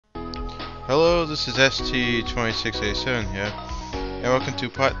Hello, this is ST2687 here, and welcome to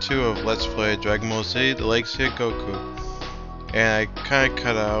part 2 of Let's Play Dragon Ball Z, The Legacy of Goku. And I kinda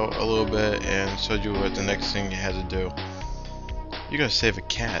cut out a little bit and showed you what the next thing you had to do. You gotta save a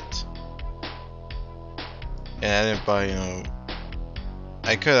cat. And I didn't buy,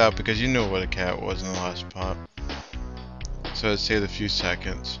 I cut out because you knew what a cat was in the last part. So it saved a few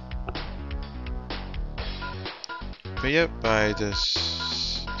seconds. But yep, I just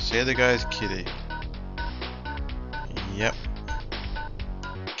saved the guy's kitty. Yep.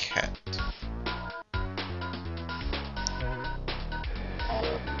 Cat.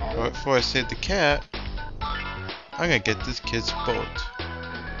 But before I save the cat, I'm gonna get this kid's boat.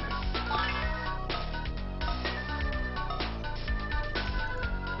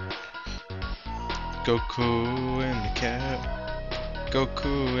 Goku and the cat.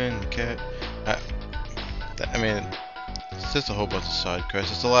 Goku and the cat. I mean, it's just a whole bunch of side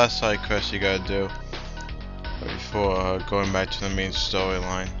quests. It's the last side quest you gotta do before going back to the main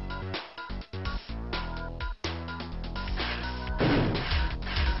storyline.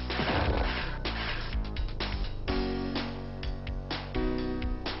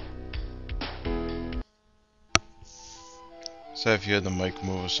 So if you had the mic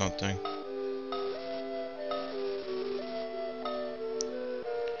move or something.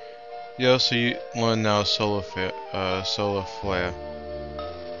 You also learn now solar flare.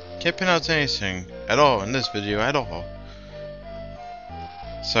 Can't pronounce anything at all in this video at all.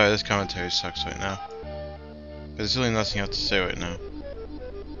 Sorry, this commentary sucks right now. But there's really nothing else to say right now.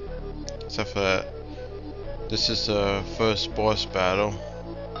 Except for that, this is the first boss battle.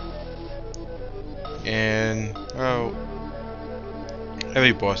 And, well,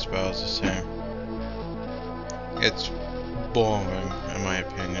 every boss battle is the same. It's boring, in my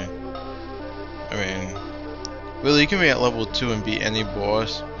opinion. I mean, really, you can be at level 2 and beat any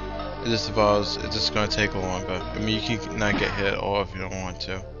boss. It's just gonna take longer. I mean, you can not get hit at all if you don't want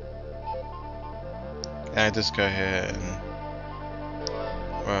to. And I just got hit, and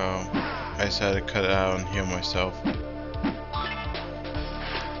well, I decided to cut it out and heal myself.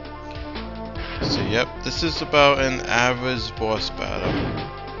 So, yep, this is about an average boss battle.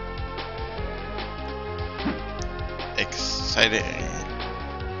 Exciting.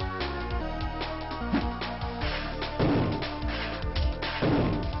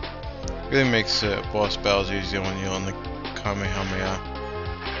 Really makes boss battles easier when you're on the Kamehameha.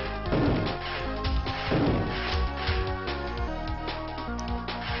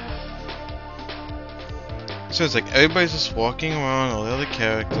 So it's like everybody's just walking around, all the other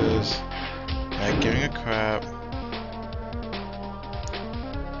characters, not giving a crap.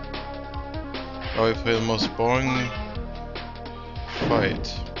 Oh, we play the most boring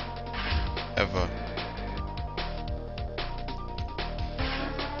fight ever.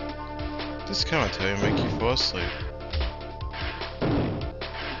 This commentary make you fall asleep.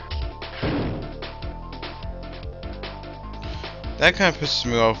 That kind of pisses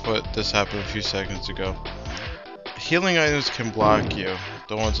me off what just happened a few seconds ago. Healing items can block you,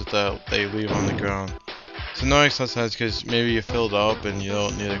 the ones that they leave on the ground. It's annoying sometimes because maybe you filled up and you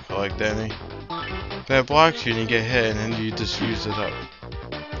don't need to collect any. But it blocks you and you get hit and then you just use it up.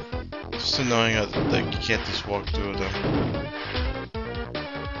 It's just annoying how like you can't just walk through them.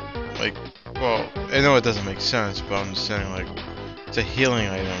 Like, well, I know it doesn't make sense, but I'm just saying, like, it's a healing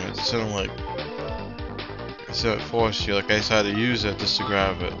item. It's sort of like, so it forced you. Like, I decided to use it just to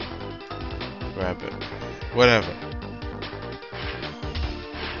grab it. Whatever.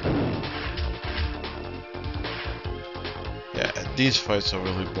 Yeah, these fights are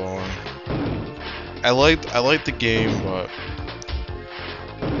really boring. I like the game, but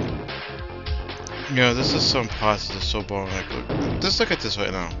this is some parts that are so boring. Like, just look at this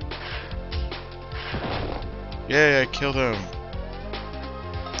right now. Yeah, I killed him.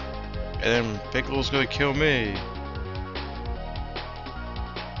 And then Piccolo's gonna kill me.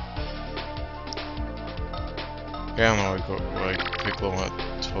 Yeah, I don't know why Piccolo went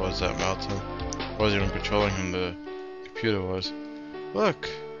towards that mountain. I wasn't even controlling him, the computer was. Look!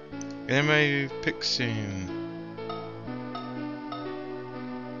 Anime pic scene.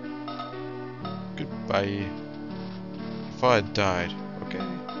 Goodbye. I thought I died.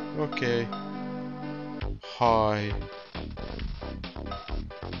 Okay. Hi.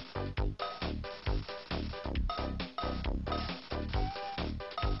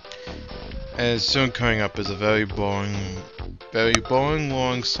 And soon coming up is a very boring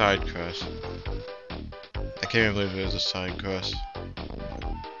long side quest. I can't even believe there's a side quest.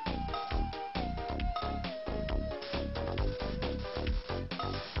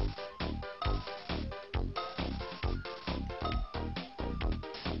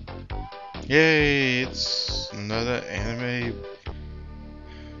 Yay! It's another anime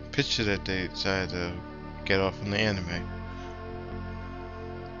picture that they decided to get off from the anime.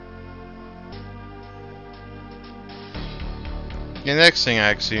 Your next thing,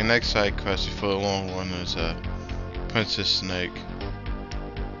 actually, your next side quest before the long one is Princess Snake.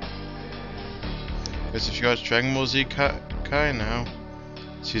 Because if you watch Dragon Ball Z Kai now,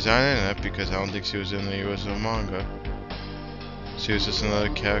 she's on it because I don't think she was in the original manga. She was just another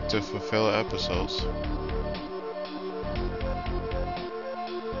character for filler episodes.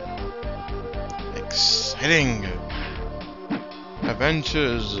 Exciting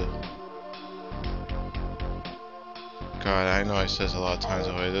adventures. God, I know I said this a lot of times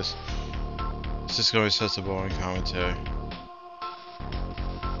already. This is just gonna be such a boring commentary.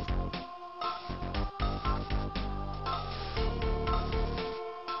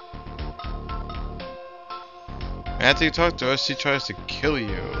 After you talk to her, she tries to kill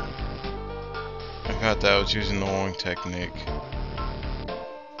you. I thought that I was using the wrong technique.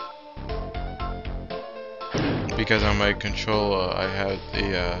 Because on my controller, I have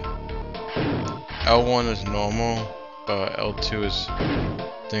the L1 is normal, but L2 is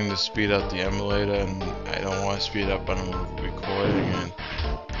thing to speed up the emulator, and I don't want to speed up when I'm recording, and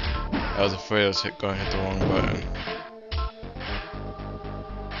I was afraid I was going to hit the wrong button.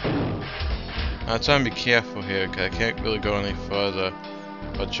 I'm trying to be careful here, because I can't really go any further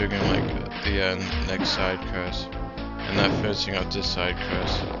by triggering like the next side quest, and not finishing up this side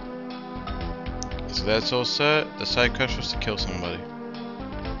quest. So that's all set. The side quest was to kill somebody.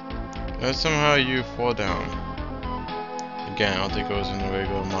 And somehow you fall down. Again, I don't think it was in the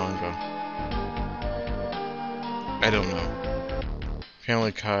regular manga. I don't know.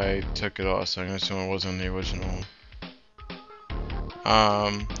 Apparently Kai took it off, so I'm assuming it wasn't the original one.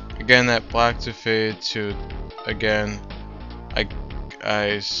 Again, that black to fade to, again,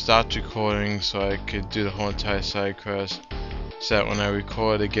 I stopped recording so I could do the whole entire side quest, so that when I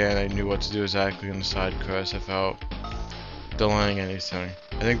record again I knew what to do exactly in the side quest without delaying anything.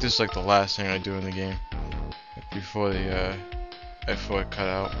 I think this is like the last thing I do in the game before I cut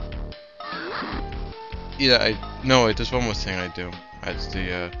out. Yeah, no wait, there's one more thing I do. That's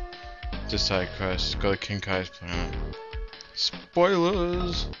the side quest. Go to King Kai's planet.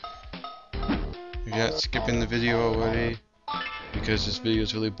 Spoilers! If you're not skipping the video already, because this video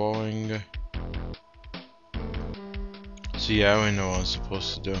is really boring. So yeah, I already know what I'm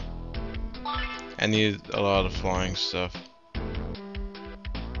supposed to do. I need a lot of flying stuff.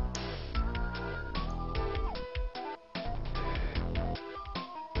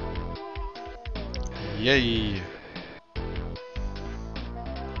 Yay!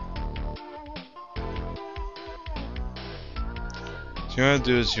 So you want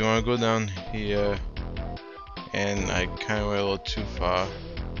to do is you want to go down here, and I kind of went a little too far.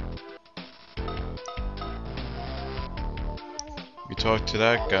 You talk to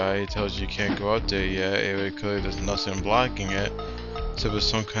that guy, he tells you can't go out there yet, because there's nothing blocking it, so there's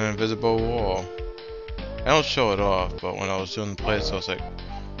some kind of invisible wall. I don't show it off, but when I was doing the playthrough I was like,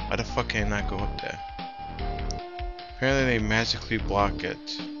 why the fuck can I not go up there? Apparently they magically block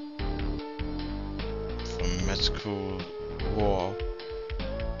it from a magical wall.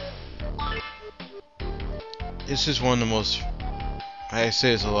 This is one of the most, I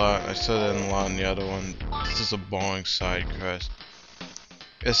say this a lot, I said it a lot in the other one, this is a boring side quest.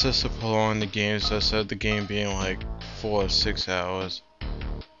 It's just to prolong the game, so instead of the game being like 4 or 6 hours,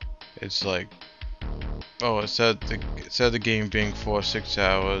 it's like, oh, instead of the game being 4 or 6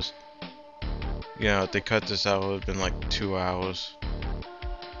 hours, you know, if they cut this out, it would have been like 2 hours.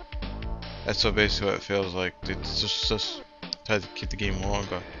 That's basically what it feels like. They just try to keep the game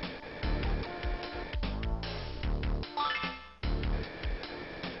longer.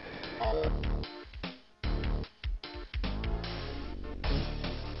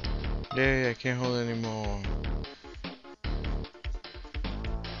 Yeah, I can't hold it anymore.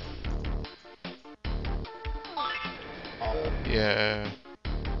 Yeah.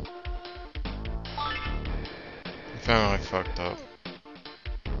 I found I fucked up.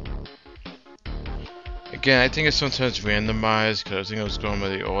 Again, I think it's sometimes randomized because I think I was going by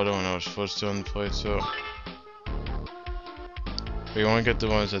the order when I was first doing the playthrough. But you want to get the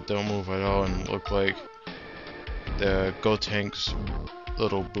ones that don't move at all and look like the Gotank's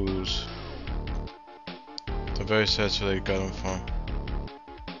little boos. I'm very sad that's where they got them from.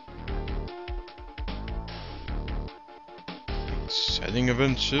 Exciting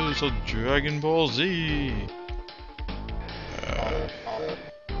adventures of Dragon Ball Z!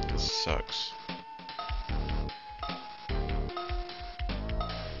 This sucks.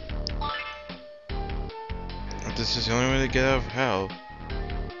 But this is the only way to get out of hell.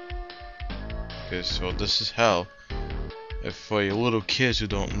 because, well, this is hell. If for you little kids who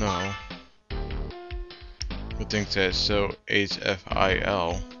don't know, who think that it's so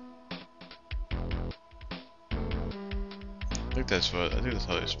HFIL. I think that's how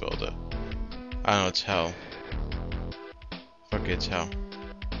they spelled it. I don't know, it's hell. Fuck it, it's hell.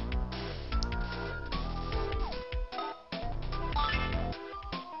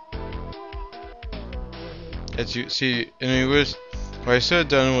 As you see, what I started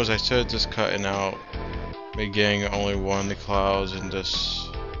doing was I started just cutting out, getting only one of the clouds and just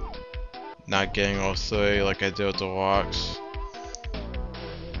not getting all three like I did with the rocks.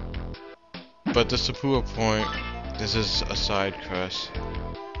 But just to prove a point, this is a side quest.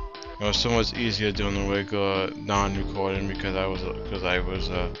 It was so much easier doing the regular non-recording because I was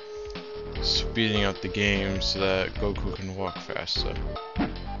speeding up the game so that Goku can walk faster.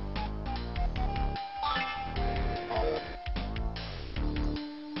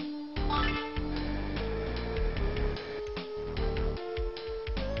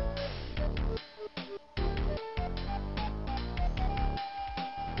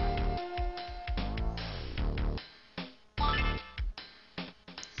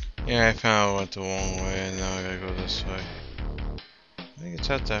 Yeah, I found I went the wrong way and now I gotta go this way. I think it's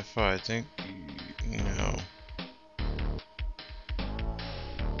not that far, I think, no.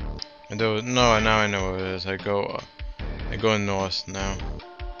 No, now I know where it is. I go north now.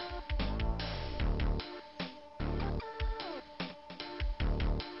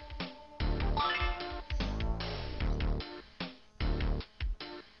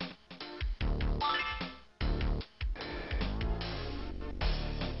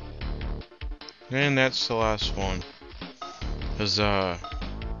 And that's the last one. Huzzah.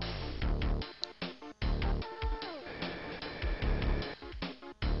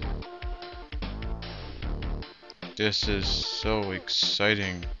 This is so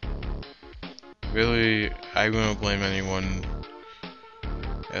exciting. Really, I wouldn't blame anyone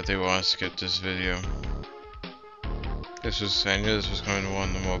if they want to skip this video. I knew this was going to be one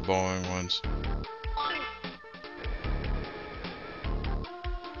of the more boring ones.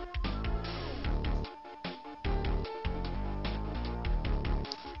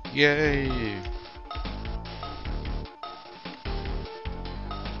 Yay!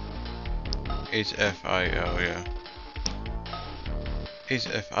 HFIL, yeah.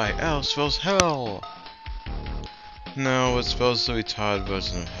 HFIL spells hell! No, it spells the retarded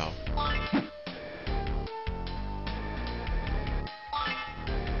version of hell.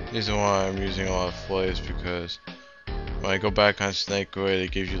 The reason why I'm using a lot of flays because when I go back on Snake Raid,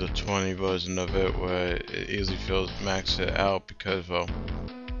 it gives you the 20 version of it where it easily maxes it out because, well,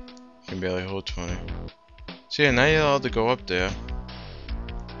 you can barely hold 20. So yeah, now you're allowed to go up there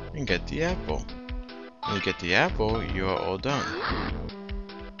and get the apple. When you get the apple, you are all done.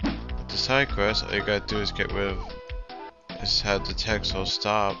 With the side quest, all you gotta do is have the text all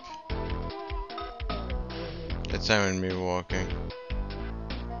stop. It's not even me walking.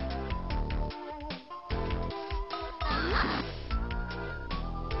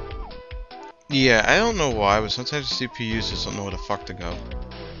 Yeah, I don't know why, but sometimes the CPUs just don't know where the fuck to go.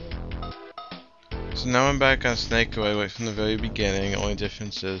 So now I'm back on Snake Raid right from the very beginning. The only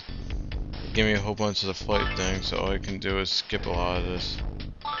difference is it gave me a whole bunch of the flight things, so all I can do is skip a lot of this.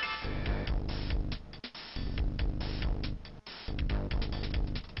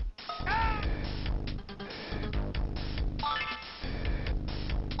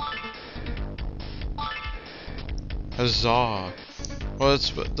 Huzzah! Well,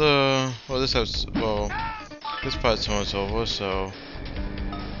 this part's almost over, so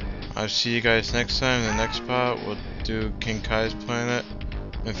I'll see you guys next time. The next part, we'll do King Kai's planet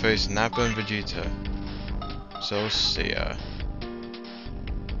and face Nappa and Vegeta. So, see ya.